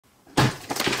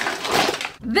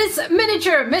This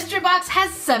miniature mystery box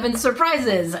has 7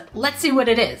 surprises. Let's see what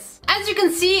it is. As you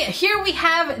can see, here we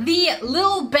have the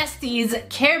Lil Besties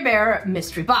Care Bear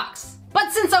mystery box.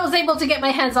 But since I was able to get my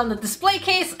hands on the display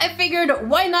case, I figured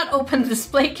why not open the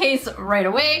display case right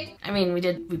away? I mean,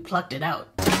 we plucked it out.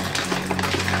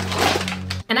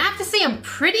 And I have to say, I'm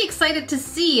pretty excited to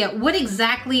see what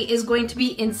exactly is going to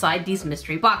be inside these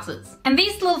mystery boxes. And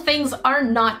these little things are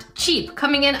not cheap,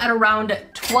 coming in at around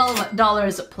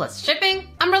 $12 plus shipping.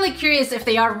 I'm really curious if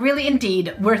they are really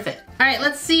indeed worth it. All right,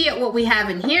 let's see what we have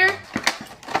in here.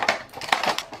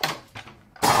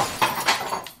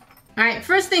 All right,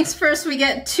 first things first, we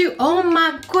get 2. Oh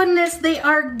my goodness, they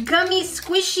are gummy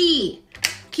squishy.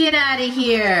 Get out of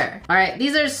here. All right,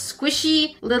 these are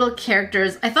squishy little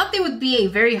characters. I thought they would be a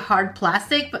very hard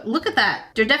plastic, but look at that.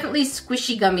 They're definitely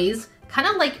squishy gummies, kind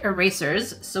of like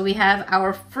erasers. So we have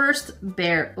our first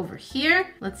bear over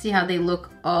here. Let's see how they look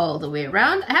all the way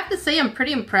around. I have to say, I'm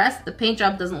pretty impressed. The paint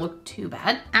job doesn't look too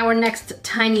bad. Our next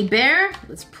tiny bear,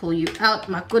 let's pull you out.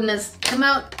 My goodness, come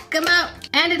out, come out.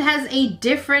 And it has a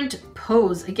different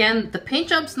pose. Again, the paint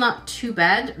job's not too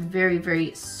bad. Very,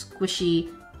 very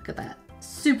squishy. Look at that.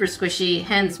 Super squishy.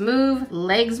 Hands move,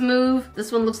 legs move.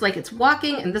 This one looks like it's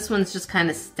walking, and this one's just kind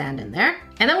of standing there.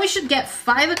 And then we should get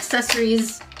 5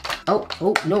 accessories. Oh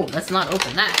no, let's not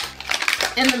open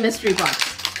that. In the mystery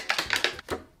box.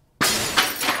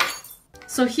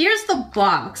 So here's the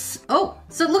box. Oh,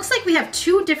 so it looks like we have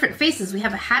 2 different faces. We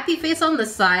have a happy face on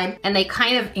this side and a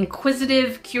kind of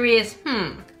inquisitive, curious,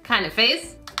 kind of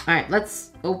face. All right,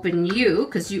 let's open you,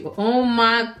 because you, oh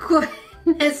my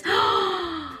goodness.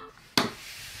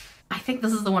 I think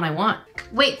this is the one I want.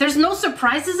 Wait, there's no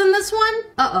surprises in this one?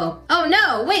 Uh-oh. Oh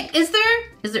no, wait, is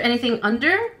there anything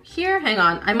under here? Hang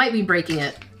on, I might be breaking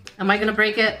it. Am I gonna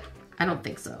break it? I don't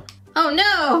think so. Oh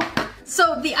no!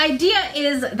 So the idea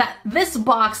is that this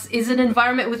box is an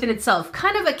environment within itself,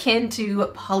 kind of akin to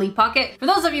Polly Pocket. For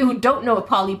those of you who don't know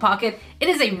Polly Pocket, it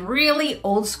is a really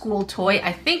old school toy,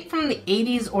 I think from the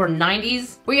 80s or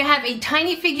 90s, where you have a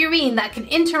tiny figurine that can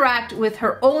interact with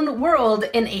her own world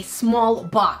in a small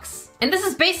box. And this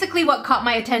is basically what caught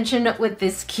my attention with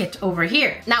this kit over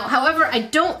here. Now, however, I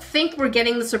don't think we're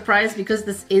getting the surprise because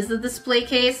this is a display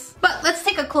case, but let's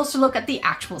take a closer look at the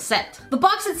actual set. The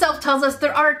box itself tells us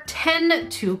there are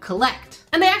 10 to collect.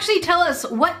 And they actually tell us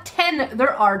what 10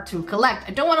 there are to collect.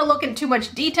 I don't want to look in too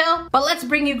much detail, but let's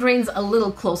bring you grains a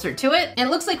little closer to it. And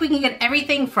it looks like we can get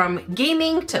everything from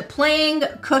gaming to playing,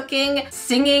 cooking,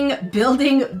 singing,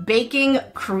 building, baking,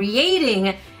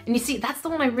 creating. And you see, that's the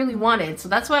one I really wanted, so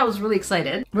that's why I was really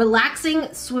excited.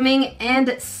 Relaxing, swimming,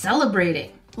 and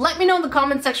celebrating. Let me know in the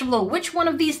comment section below which one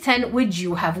of these 10 would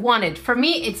you have wanted. For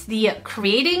me, it's the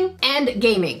creating and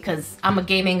gaming, because I'm a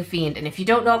gaming fiend. And if you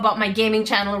don't know about my gaming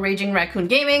channel, Raging Raccoon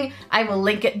Gaming, I will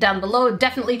link it down below.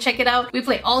 Definitely check it out. We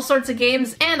play all sorts of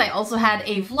games, and I also had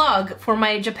a vlog for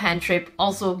my Japan trip,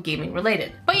 also gaming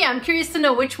related. But yeah, I'm curious to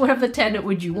know which one of the 10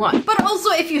 would you want. But also,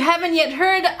 if you haven't yet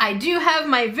heard, I do have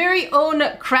my very own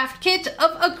craft kit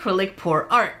of acrylic pour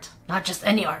art. Not just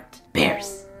any art,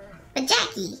 bears. But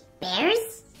Jackie,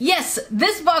 bears? Yes,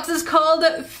 this box is called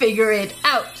Figure It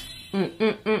Out.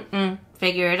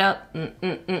 Figure it out.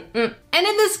 And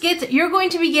in this kit, you're going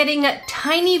to be getting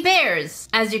tiny bears.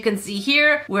 As you can see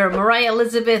here, where Mariah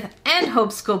Elizabeth and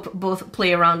Hope Scope both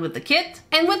play around with the kit.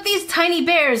 And with these tiny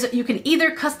bears, you can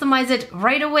either customize it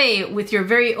right away with your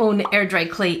very own air dry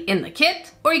clay in the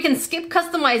kit, or you can skip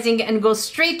customizing and go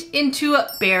straight into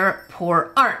bear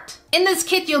pour art. In this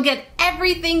kit, you'll get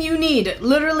everything you need,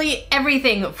 literally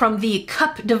everything, from the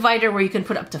cup divider where you can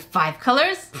put up to 5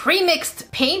 colors, pre-mixed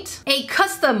paint, a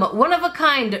custom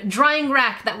one-of-a-kind drying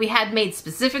rack that we had made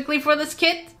specifically for this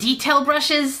kit, detail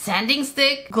brushes, sanding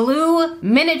stick, glue,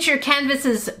 miniature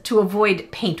canvases to avoid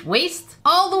paint waste,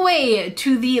 all the way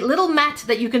to the little mat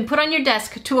that you can put on your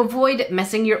desk to avoid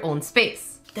messing your own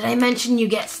space. Did I mention you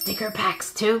get sticker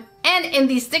packs too? And in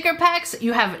these sticker packs,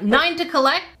 you have 9 to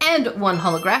collect and 1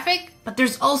 holographic, but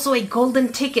there's also a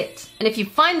golden ticket. And if you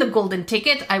find the golden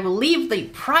ticket, I will leave the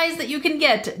prize that you can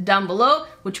get down below,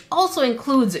 which also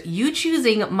includes you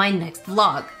choosing my next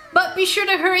vlog. But be sure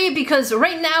to hurry, because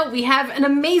right now we have an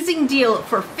amazing deal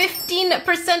for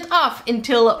 15% off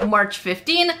until March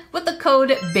 15 with the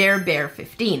code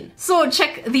BEARBEAR15. So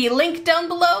check the link down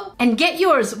below and get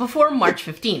yours before March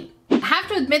 15. I have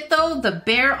to admit though, the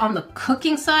bear on the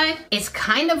cooking side is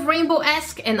kind of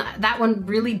rainbow-esque, and that one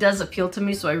really does appeal to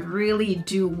me, so I really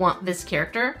do want this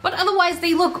character. But otherwise,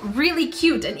 they look really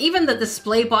cute, and even the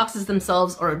display boxes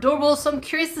themselves are adorable, so I'm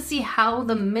curious to see how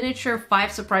the miniature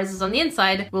 5 surprises on the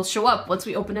inside will show up once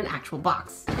we open an actual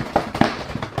box.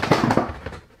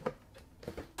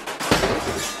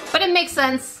 But in it makes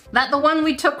sense that the one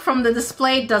we took from the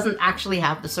display doesn't actually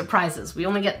have the surprises. We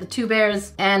only get the 2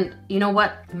 bears, and you know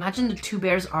what? Imagine the 2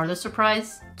 bears are the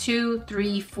surprise. 2,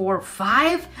 3, 4,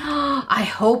 5? I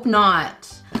hope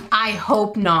not. I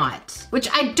hope not. Which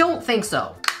I don't think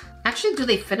so. Actually, do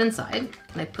they fit inside?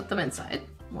 Can I put them inside?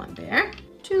 1 bear,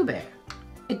 2 bear.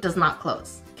 It does not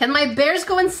close. Can my bears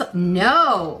go inside?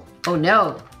 No. Oh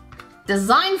no.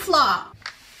 Design flaw.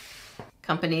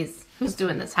 Companies, who's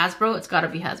doing this? Hasbro? It's gotta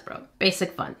be Hasbro.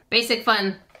 Basic Fun. Basic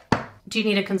Fun. Do you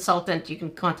need a consultant? You can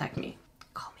contact me.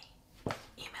 Call me.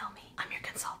 Email me. I'm your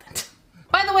consultant.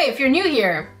 By the way, if you're new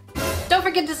here, don't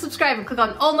forget to subscribe and click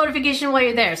on all notifications while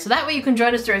you're there, so that way you can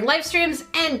join us during live streams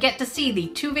and get to see the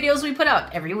 2 videos we put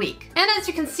out every week. And as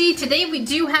you can see, today we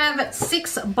do have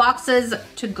 6 boxes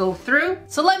to go through.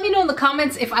 So let me know in the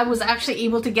comments if I was actually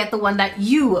able to get the one that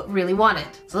you really wanted.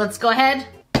 So let's go ahead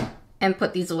and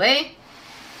put these away.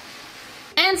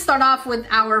 And start off with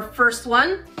our first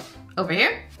one over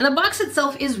here. And the box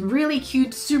itself is really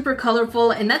cute, super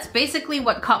colorful, and that's basically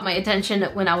what caught my attention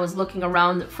when I was looking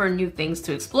around for new things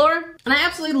to explore. And I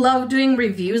absolutely love doing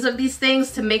reviews of these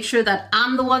things to make sure that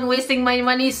I'm the one wasting my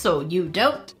money so you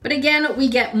don't. But again, we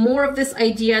get more of this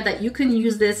idea that you can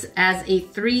use this as a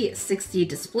 360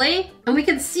 display. And we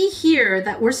can see here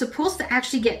that we're supposed to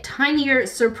actually get tinier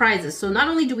surprises. So not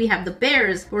only do we have the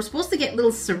bears, but we're supposed to get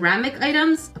little ceramic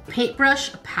items, a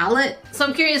paintbrush, a palette. So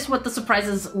I'm curious what the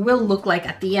surprises will look like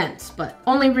at the end, but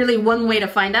only really one way to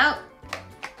find out.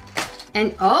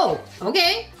 And oh,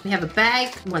 okay. We have a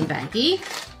bag, 1 baggie,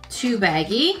 2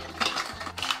 baggie,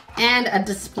 and a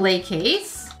display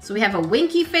case. So we have a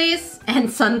winky face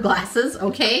and sunglasses.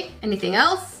 Okay, anything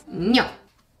else? No.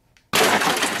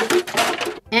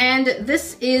 And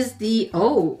this is the,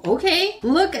 oh, okay.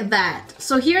 Look at that.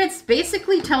 So here it's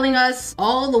basically telling us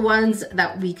all the ones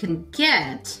that we can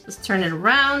get. Let's turn it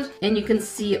around and you can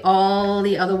see all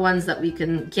the other ones that we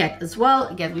can get as well.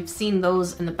 Again, we've seen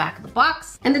those in the back of the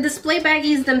box. And the display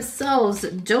baggies themselves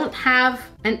don't have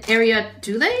an area,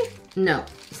 do they? No,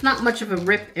 it's not much of a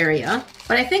rip area.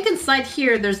 But I think inside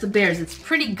here, there's the bears. It's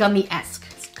pretty gummy-esque.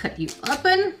 Cut you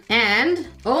open, and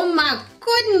oh my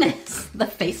goodness, the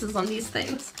faces on these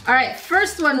things. All right,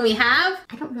 first one we have.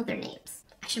 I don't know their names.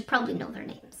 I should probably know their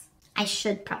names. I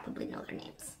should probably know their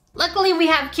names. Luckily, we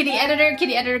have Kitty Editor.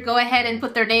 Kitty Editor, go ahead and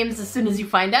put their names as soon as you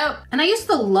find out. And I used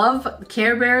to love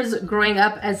Care Bears growing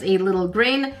up as a little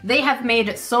grain. They have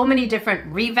made so many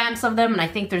different revamps of them, and I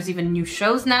think there's even new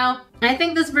shows now. And I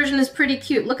think this version is pretty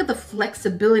cute. Look at the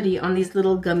flexibility on these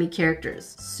little gummy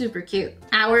characters. Super cute.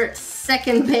 Our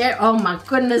second bear, oh my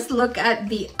goodness, look at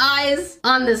the eyes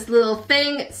on this little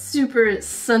thing. Super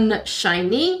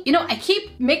sunshiny. You know, I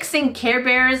keep mixing Care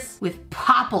Bears with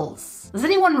Popples. Does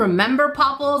anyone remember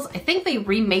Popples? I think they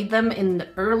remade them in the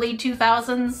early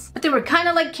 2000s. But they were kind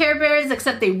of like Care Bears,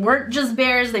 except they weren't just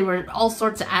bears. They were all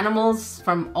sorts of animals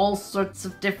from all sorts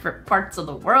of different parts of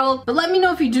the world. But let me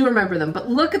know if you do remember them. But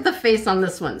look at the face on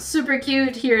this one. Super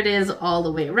cute. Here it is all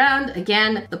the way around.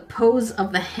 Again, the pose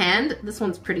of the hand. This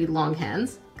one's pretty long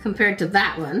hands compared to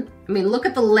that one. I mean, look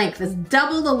at the length. It's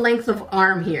double the length of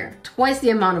arm here. Twice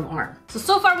the amount of arm.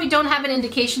 So far we don't have an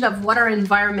indication of what our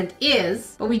environment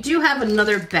is, but we do have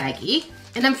another baggie.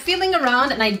 And I'm feeling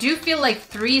around and I do feel like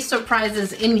 3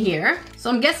 surprises in here.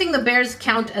 So I'm guessing the bears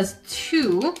count as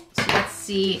 2. So let's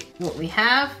see what we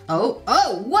have.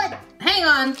 Oh, what? Hang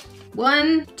on.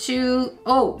 1, 2,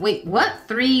 oh, wait, what?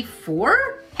 3,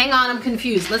 4? Hang on, I'm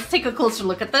confused. Let's take a closer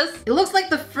look at this. It looks like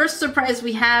the first surprise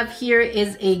we have here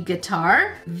is a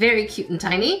guitar. Very cute and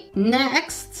tiny.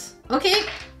 Next, okay.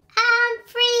 I'm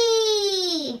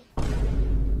free!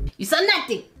 You said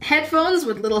nothing. Headphones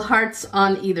with little hearts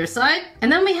on either side. And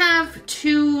then we have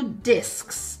 2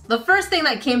 discs. The first thing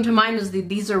that came to mind was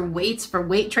these are weights for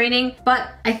weight training,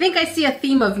 but I think I see a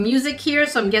theme of music here,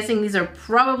 so I'm guessing these are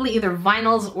probably either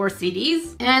vinyls or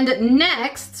CDs. And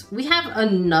next, we have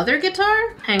another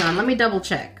guitar. Hang on, let me double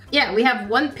check. Yeah, we have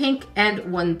 1 pink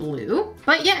and 1 blue.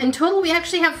 But yeah, in total, we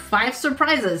actually have 5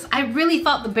 surprises. I really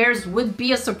thought the bears would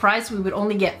be a surprise. We would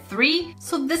only get 3.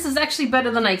 So this is actually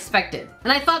better than I expected.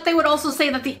 And I thought they would also say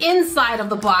that the inside of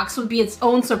the box would be its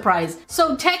own surprise.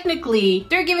 So technically,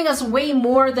 they're giving us way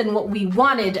more than what we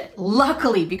wanted,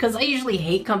 luckily, because I usually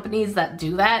hate companies that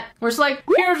do that. Where it's like,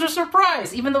 here's a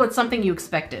surprise, even though it's something you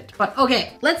expected. But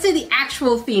okay, let's see the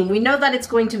actual theme. We know that it's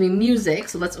going to be music,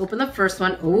 so let's open the first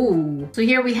one. Ooh. So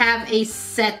here we have a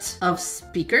set of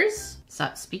speakers. Is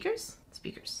that speakers?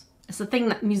 Speakers. It's the thing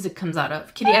that music comes out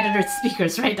of. Kitty Editor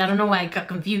speakers, right? I don't know why I got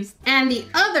confused. And the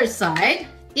other side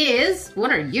is,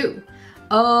 what are you?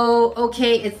 Oh,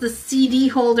 okay, it's the CD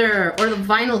holder or the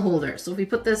vinyl holder. So if we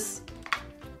put this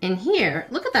in here,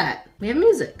 look at that. We have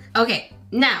music. Okay,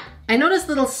 now, I noticed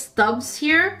little stubs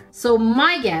here. So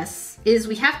my guess is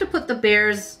we have to put the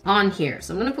bears on here.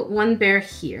 So I'm gonna put one bear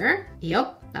here.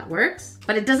 Yep, that works.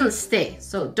 But it doesn't stay,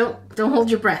 so don't hold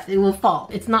your breath. It will fall.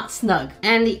 It's not snug.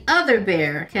 And the other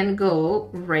bear can go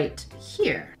right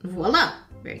here. Voila,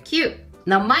 very cute.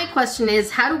 Now my question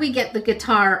is, how do we get the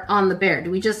guitar on the bear?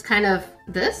 Do we just kind of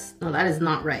this? No, that is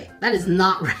not right. That is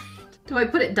not right. Do I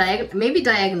put it maybe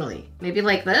diagonally? Maybe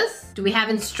like this? Do we have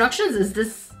instructions? Is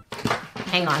this,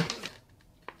 hang on.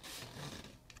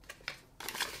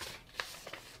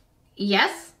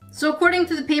 Yes. So according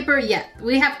to the paper, yeah,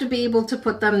 we have to be able to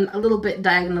put them a little bit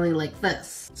diagonally like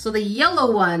this. So the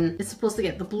yellow one is supposed to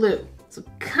get the blue. So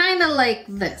kind of like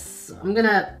this. So I'm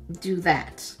gonna do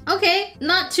that. Okay,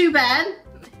 not too bad.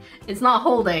 It's not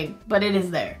holding, but it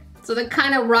is there. So they're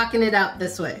kind of rocking it out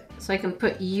this way. So I can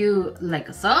put you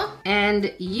like so,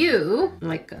 and you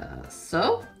like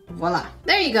so. Voila,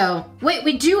 there you go. Wait,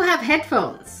 we do have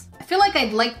headphones. I feel like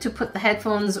I'd like to put the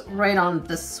headphones right on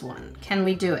this one. Can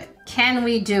we do it? Can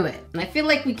we do it? And I feel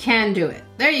like we can do it.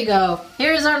 There you go.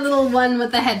 Here's our little one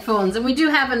with the headphones. And we do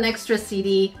have an extra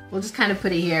CD. We'll just kind of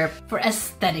put it here for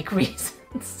aesthetic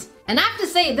reasons. And I have to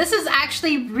say, this is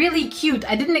actually really cute.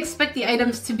 I didn't expect the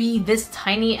items to be this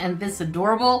tiny and this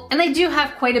adorable. And they do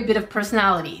have quite a bit of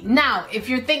personality. Now, if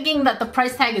you're thinking that the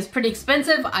price tag is pretty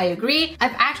expensive, I agree.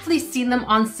 I've actually seen them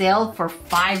on sale for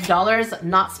 $5,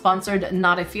 not sponsored,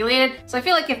 not affiliated. So I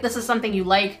feel like if this is something you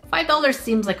like, $5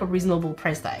 seems like a reasonable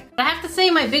price tag. But I have to say,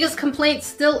 my biggest complaint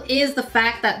still is the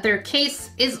fact that their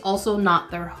case is also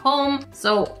not their home.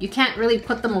 So you can't really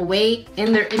put them away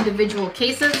in their individual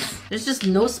cases. There's just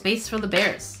no space for the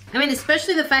bears. I mean,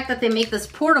 especially the fact that they make this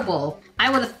portable,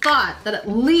 I would have thought that at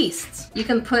least you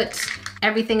can put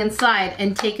everything inside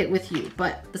and take it with you.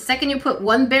 But the second you put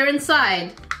one bear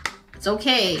inside, it's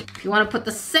okay. If you want to put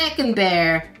the second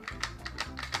bear,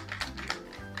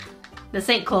 this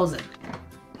ain't closing.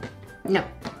 No.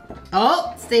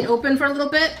 Oh, stayed open for a little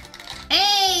bit.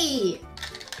 Hey!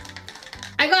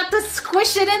 I got to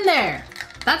squish it in there.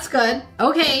 That's good.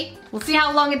 Okay, we'll see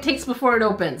how long it takes before it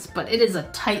opens, but it is a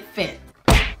tight fit.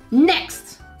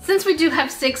 Next, since we do have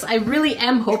 6, I really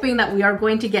am hoping that we are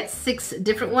going to get 6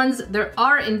 different ones. There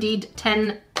are indeed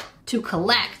 10 to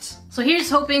collect. So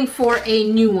here's hoping for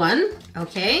a new one.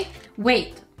 Okay,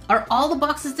 wait, are all the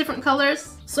boxes different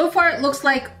colors? So far it looks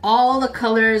like all the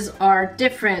colors are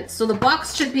different. So the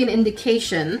box should be an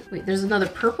indication. Wait, there's another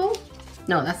purple?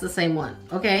 No, that's the same one.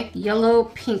 Okay, yellow,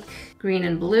 pink, green,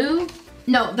 and blue.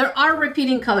 No, there are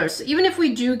repeating colors. So even if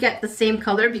we do get the same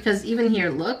color, because even here,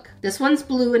 look, this one's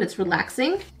blue and it's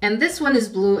relaxing, and this one is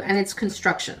blue and it's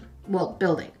construction, well,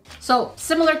 building. So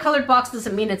similar colored box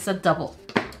doesn't mean it's a double.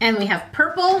 And we have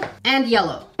purple and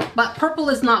yellow, but purple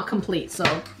is not complete. So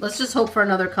let's just hope for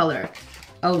another color.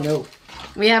 Oh no,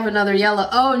 we have another yellow.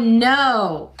 Oh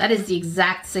no, that is the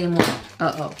exact same one.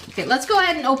 Uh-oh. Okay, let's go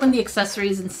ahead and open the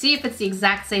accessories and see if it's the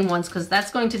exact same ones, because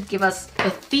that's going to give us the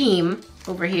theme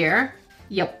over here.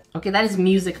 Yep. Okay, that is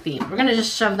music theme. We're gonna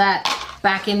just shove that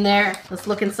back in there. Let's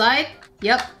look inside.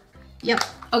 Yep. Yep.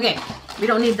 Okay, we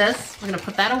don't need this. We're gonna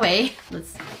put that away.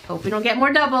 Let's hope we don't get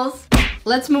more doubles.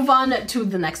 Let's move on to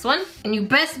the next one. And you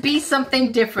best be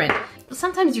something different.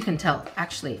 Sometimes you can tell,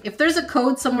 actually. If there's a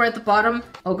code somewhere at the bottom,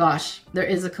 oh gosh, there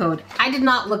is a code. I did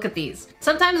not look at these.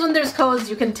 Sometimes when there's codes,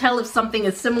 you can tell if something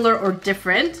is similar or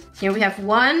different. Here we have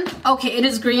 1. Okay, it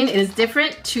is green, it is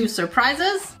different. 2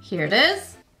 surprises. Here it is.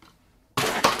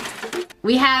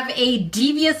 We have a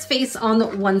devious face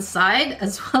on one side,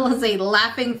 as well as a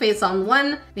laughing face on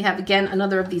one. We have, again,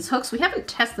 another of these hooks. We haven't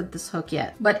tested this hook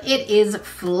yet, but it is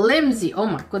flimsy. Oh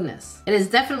my goodness. It is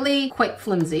definitely quite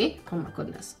flimsy. Oh my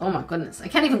goodness. Oh my goodness. I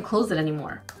can't even close it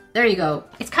anymore. There you go.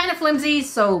 It's kind of flimsy,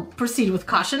 so proceed with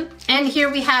caution. And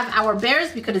here we have our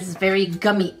bears, because it's very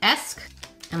gummy-esque.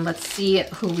 And let's see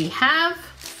who we have.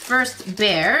 First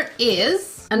bear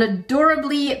is an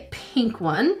adorably pink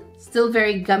one. Still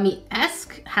very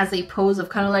gummy-esque, has a pose of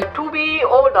kind of like to be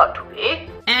or not to be.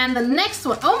 And the next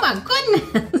one, oh my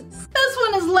goodness, this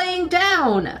one is laying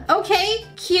down. Okay,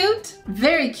 cute,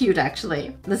 very cute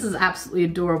actually. This is absolutely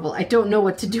adorable. I don't know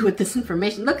what to do with this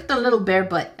information. Look at the little bear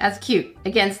butt, that's cute.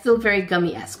 Again, still very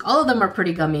gummy-esque. All of them are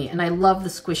pretty gummy and I love the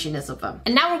squishiness of them.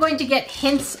 And now we're going to get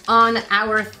hints on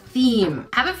our theme.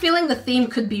 I have a feeling the theme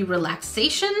could be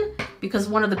relaxation because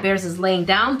one of the bears is laying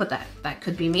down, but that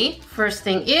could be me. First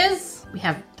thing is, we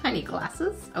have tiny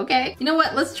glasses. Okay, you know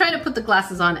what? Let's try to put the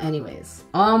glasses on anyways.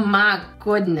 Oh my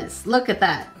goodness, look at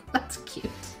that. That's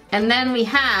cute. And then we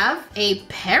have a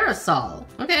parasol.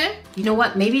 Okay, you know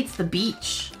what? Maybe it's the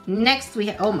beach. Next we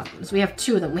have, oh my goodness, we have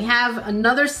two of them. We have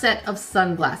another set of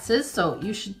sunglasses. So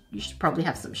you should probably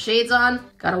have some shades on.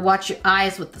 Gotta watch your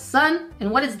eyes with the sun.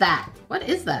 And what is that? What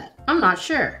is that? I'm not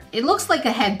sure. It looks like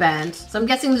a headband. So I'm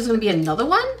guessing there's gonna be another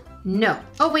one? No.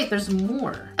 Oh wait, there's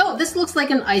more. Oh, this looks like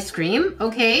an ice cream.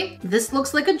 Okay. This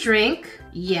looks like a drink.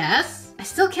 Yes. I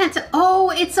still can't tell.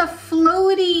 Oh, it's a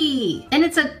floaty. And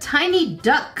it's a tiny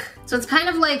duck. So it's kind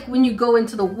of like when you go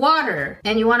into the water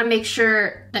and you want to make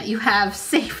sure that you have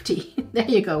safety. There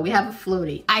you go. We have a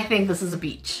floaty. I think this is a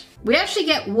beach. We actually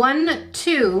get 1,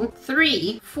 2,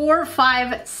 3, 4,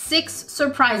 5, 6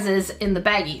 surprises in the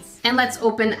baggies. And let's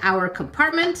open our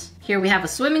compartment. Here we have a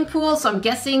swimming pool, so I'm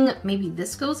guessing maybe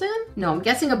this goes in? No, I'm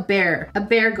guessing a bear. A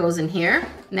bear goes in here.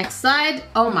 Next side,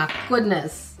 oh my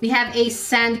goodness. We have a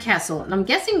sand castle, and I'm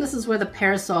guessing this is where the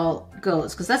parasol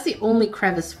goes, because that's the only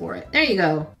crevice for it. There you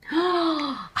go.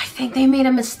 I think they made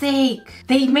a mistake.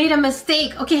 They made a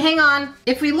mistake. Okay, hang on.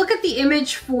 If we look at the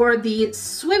image for the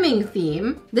swimming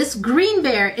theme, this green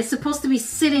bear is supposed to be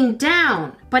sitting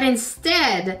down, but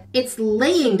instead it's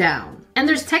laying down. And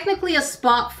there's technically a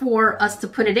spot for us to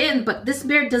put it in, but this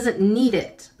bear doesn't need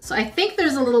it. So I think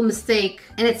there's a little mistake,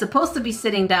 and it's supposed to be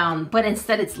sitting down, but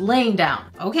instead it's laying down.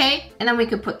 Okay, and then we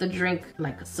could put the drink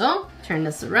like so. Turn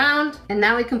this around, and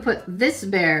now we can put this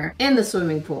bear in the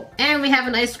swimming pool. And we have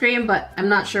an ice cream, but I'm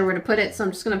not sure where to put it, so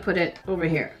I'm just gonna put it over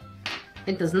here.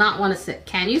 It does not want to sit.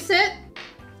 Can you sit?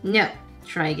 No.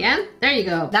 Try again. There you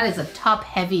go. That is a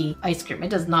top-heavy ice cream. It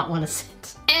does not want to sit.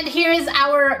 And here is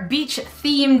our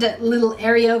beach-themed little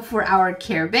area for our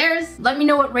Care Bears. Let me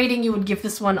know what rating you would give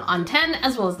this one on 10,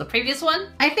 as well as the previous one.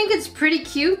 I think it's pretty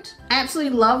cute. I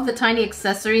absolutely love the tiny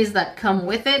accessories that come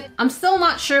with it. I'm still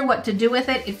not sure what to do with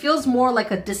it. It feels more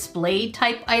like a display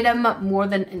type item more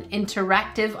than an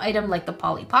interactive item like the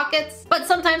Polly Pockets. But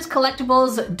sometimes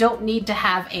collectibles don't need to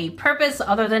have a purpose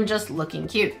other than just looking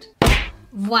cute.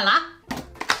 Voila!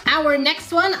 Our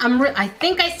next one, I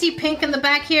think I see pink in the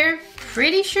back here.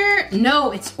 Pretty sure?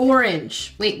 No, it's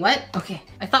orange. Wait, what? Okay,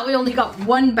 I thought we only got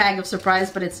one bag of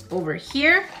surprise, but it's over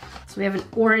here. So we have an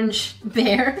orange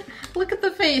bear. Look at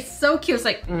the face, so cute. It's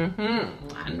like, I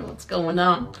don't know what's going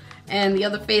on. And the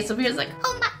other face over here is like,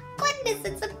 oh my goodness,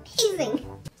 it's amazing.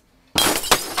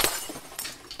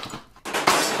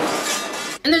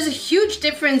 And there's a huge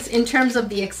difference in terms of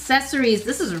the accessories.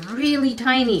 This is really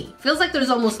tiny. Feels like there's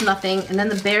almost nothing. And then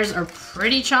the bears are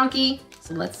pretty chunky.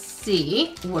 So let's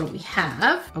see, what do we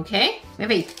have? Okay, we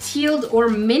have a tealed or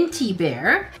minty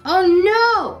bear. Oh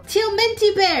no, teal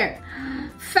minty bear.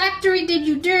 Factory did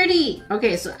you dirty.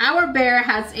 Okay, so our bear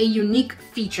has a unique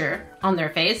feature on their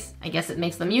face. I guess it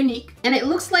makes them unique. And it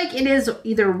looks like it is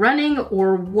either running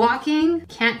or walking.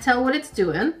 Can't tell what it's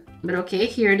doing. But okay,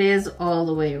 here it is all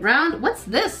the way around. What's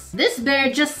this? This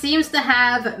bear just seems to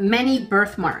have many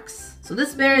birthmarks. So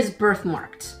this bear is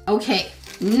birthmarked. Okay,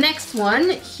 next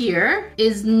one here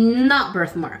is not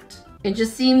birthmarked. It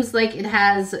just seems like it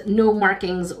has no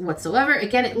markings whatsoever.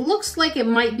 Again, it looks like it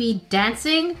might be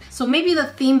dancing. So maybe the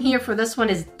theme here for this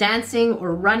one is dancing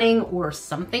or running or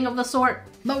something of the sort.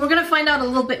 But we're gonna find out a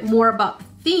little bit more about the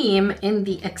theme in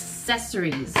the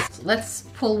accessories. So let's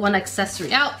pull one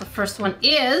accessory out. The first one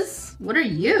is, what are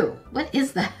you? What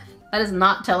is that? That is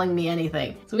not telling me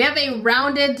anything. So we have a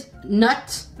rounded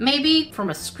nut, maybe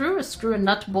from a screw and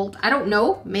nut bolt. I don't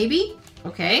know, maybe.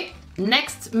 Okay.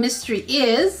 Next mystery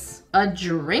is a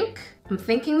drink. I'm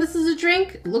thinking this is a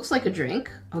drink. It looks like a drink.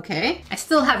 Okay. I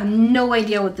still have no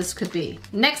idea what this could be.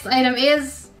 Next item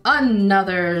is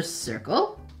another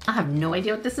circle. I have no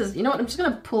idea what this is. You know what? I'm just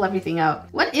gonna pull everything out.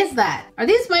 What is that? Are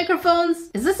these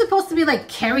microphones? Is this supposed to be like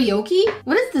karaoke?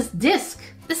 What is this disc?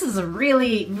 This is a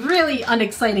really, really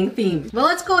unexciting theme. Well,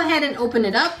 let's go ahead and open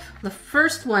it up. The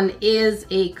first one is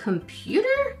a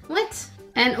computer? What?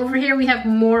 And over here we have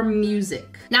more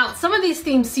music. Now, some of these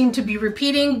themes seem to be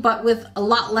repeating, but with a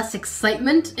lot less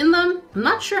excitement in them. I'm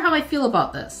not sure how I feel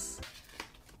about this.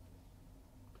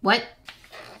 What?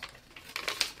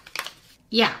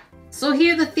 Yeah. So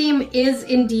here the theme is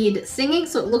indeed singing.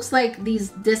 So it looks like these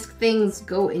disc things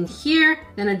go in here.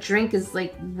 Then a drink is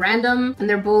like random and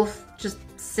they're both just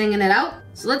singing it out.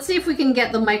 So let's see if we can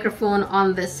get the microphone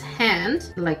on this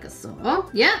hand like so.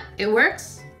 Yeah, it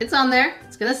works. It's on there.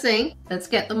 It's gonna sing. Let's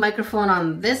get the microphone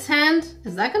on this hand.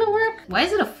 Is that gonna work? Why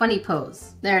is it a funny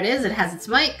pose? There it is. It has its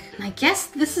mic. I guess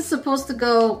this is supposed to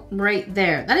go right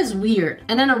there. That is weird.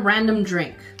 And then a random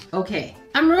drink. Okay.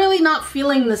 I'm really not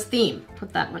feeling this theme.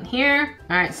 Put that one here.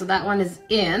 All right, so that one is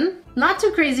in. Not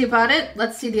too crazy about it.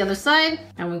 Let's see the other side.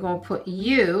 And we're gonna put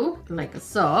you like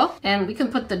so. And we can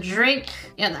put the drink.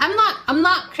 Yeah, I'm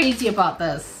not crazy about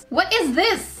this. What is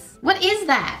this? What is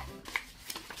that?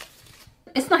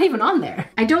 It's not even on there.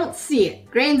 I don't see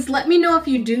it. Grains, let me know if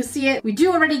you do see it. We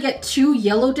do already get 2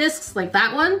 yellow discs like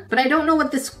that one, but I don't know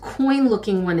what this coin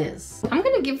looking one is. I'm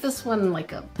gonna give this one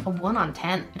like a 1 on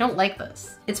 10. I don't like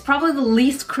this. It's probably the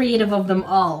least creative of them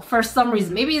all for some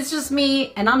reason. Maybe it's just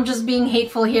me and I'm just being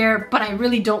hateful here, but I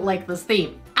really don't like this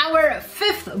theme. Our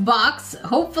 5th box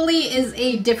hopefully is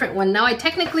a different one. Now I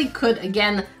technically could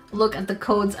again look at the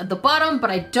codes at the bottom,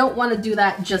 but I don't want to do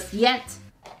that just yet.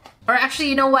 Or actually,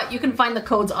 you know what? You can find the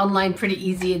codes online pretty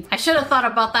easy. I should have thought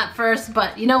about that first,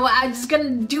 but you know what? I'm just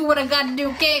gonna do what I gotta do,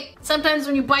 okay? Sometimes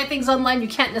when you buy things online, you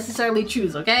can't necessarily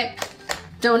choose, okay?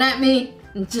 Don't at me.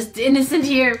 I'm just innocent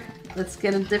here. Let's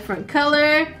get a different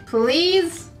color,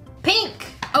 please. Pink.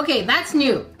 Okay, that's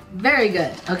new. Very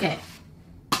good. Okay.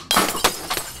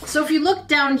 So if you look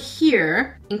down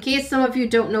here, in case some of you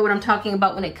don't know what I'm talking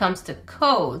about when it comes to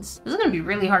codes, this is gonna be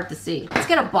really hard to see. Let's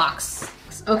get a box.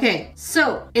 Okay,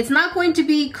 so it's not going to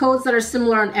be codes that are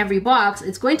similar on every box.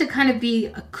 It's going to kind of be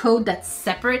a code that's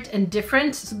separate and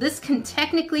different. So this can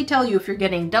technically tell you if you're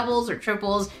getting doubles or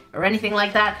triples or anything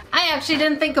like that. I actually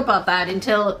didn't think about that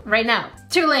until right now.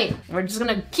 It's too late. We're just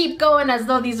gonna keep going as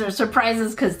though these are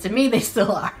surprises, because to me they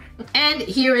still are. And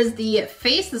here is the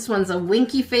face. This one's a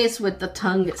winky face with the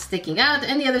tongue sticking out,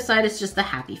 and the other side is just a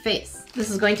happy face. This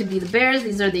is going to be the bears.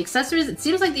 These are the accessories. It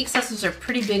seems like the accessories are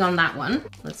pretty big on that one.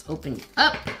 Let's open it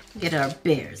up, get our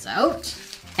bears out.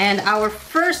 And our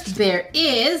first bear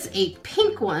is a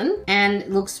pink one, and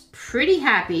it looks pretty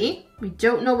happy. We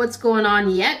don't know what's going on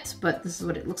yet, but this is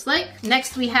what it looks like.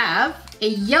 Next we have a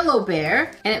yellow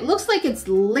bear, and it looks like it's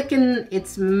licking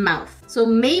its mouth. So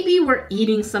maybe we're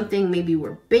eating something, maybe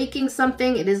we're baking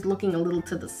something. It is looking a little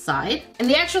to the side. And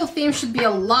the actual theme should be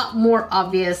a lot more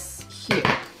obvious here.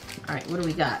 All right, what do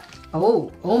we got?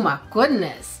 Oh my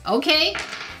goodness. Okay.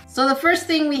 So the first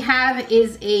thing we have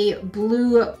is a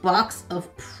blue box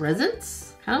of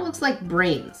presents. Kind of looks like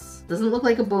brains. Doesn't look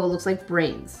like a bow, looks like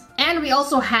brains. And we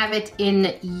also have it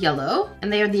in yellow,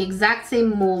 and they are the exact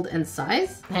same mold and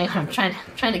size. Hang on, I'm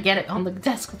trying to get it on the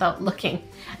desk without looking.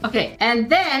 Okay, and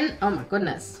then, oh my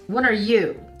goodness, what are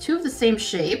you? 2 of the same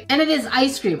shape, and it is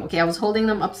ice cream. Okay, I was holding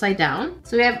them upside down.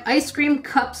 So we have ice cream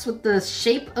cups with the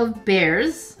shape of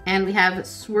bears, and we have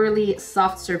swirly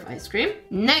soft serve ice cream.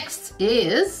 Next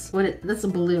is, that's a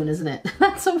balloon, isn't it?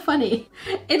 That's so funny.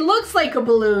 It looks like a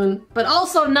balloon, but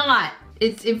also not.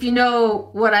 It's, if you know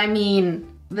what I mean,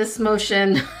 this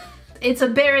motion, it's a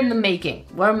bear in the making,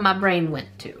 where my brain went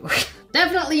to.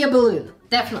 Definitely a balloon,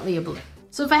 definitely a balloon.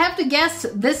 So if I have to guess,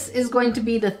 this is going to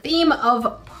be the theme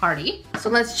of party.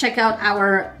 So let's check out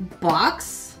our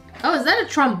box. Oh, is that a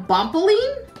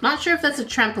trampoline? Not sure if that's a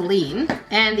trampoline.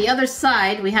 And the other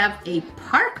side, we have a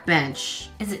park bench.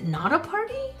 Is it not a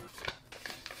party?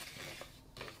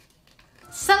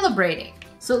 Celebrating.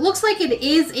 So it looks like it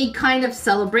is a kind of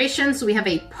celebration. So we have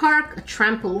a park, a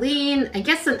trampoline, I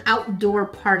guess an outdoor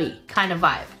party kind of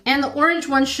vibe. And the orange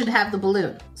one should have the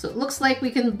balloon. So it looks like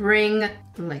we can bring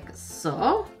like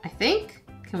so, I think.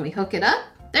 Can we hook it up?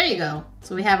 There you go.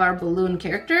 So we have our balloon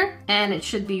character, and it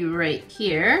should be right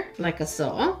here, like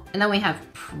so. And then we have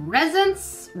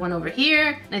presents, one over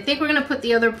here. And I think we're gonna put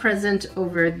the other present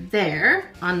over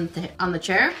there on the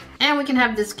chair. And we can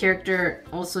have this character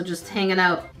also just hanging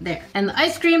out there. And the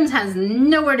ice creams has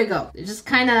nowhere to go. They're just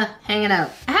kind of hanging out.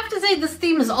 I have to say this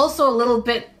theme is also a little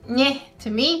bit nyeh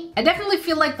to me. I definitely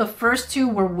feel like the first 2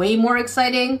 were way more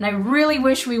exciting, and I really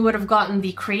wish we would have gotten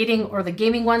the creating or the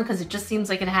gaming one, because it just seems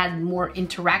like it had more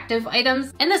interactive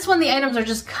items. And this one, the items are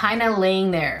just kind of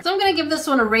laying there. So I'm gonna give this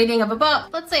one a rating of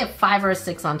about, let's say a 5 or a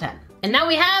 6 on 10. And now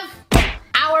we have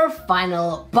our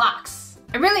final box.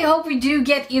 I really hope we do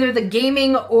get either the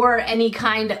gaming or any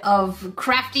kind of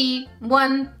crafty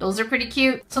one. Those are pretty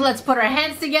cute. So let's put our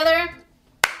hands together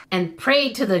and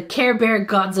pray to the Care Bear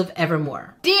gods of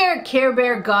Evermore. Dear Care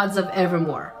Bear gods of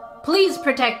Evermore, please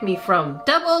protect me from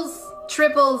doubles,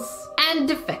 triples, and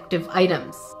defective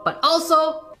items. But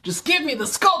also, just give me the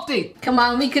sculpting! Come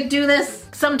on, we could do this.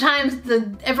 Sometimes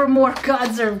the Evermore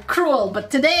gods are cruel, but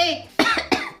today,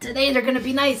 today they're gonna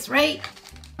be nice, right?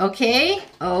 Okay,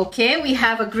 we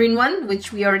have a green one,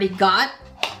 which we already got,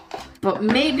 but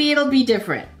maybe it'll be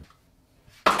different.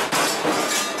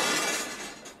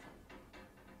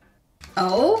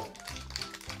 Oh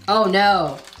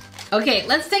no. Okay,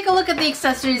 let's take a look at the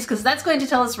accessories, because that's going to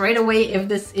tell us right away if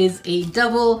this is a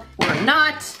double or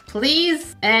not.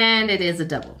 Please. And it is a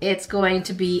double. It's going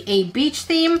to be a beach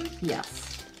theme.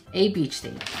 Yes, a beach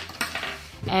theme.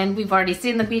 And we've already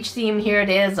seen the beach theme. Here it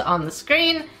is on the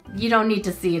screen. You don't need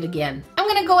to see it again. I'm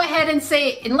gonna go ahead and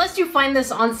say, unless you find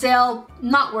this on sale,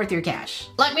 not worth your cash.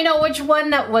 Let me know which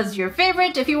one was your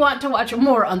favorite. If you want to watch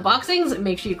more unboxings,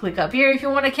 make sure you click up here. If you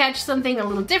want to catch something a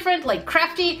little different, like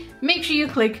crafty, make sure you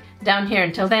click down here.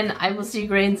 Until then, I will see you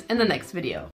grains in the next video.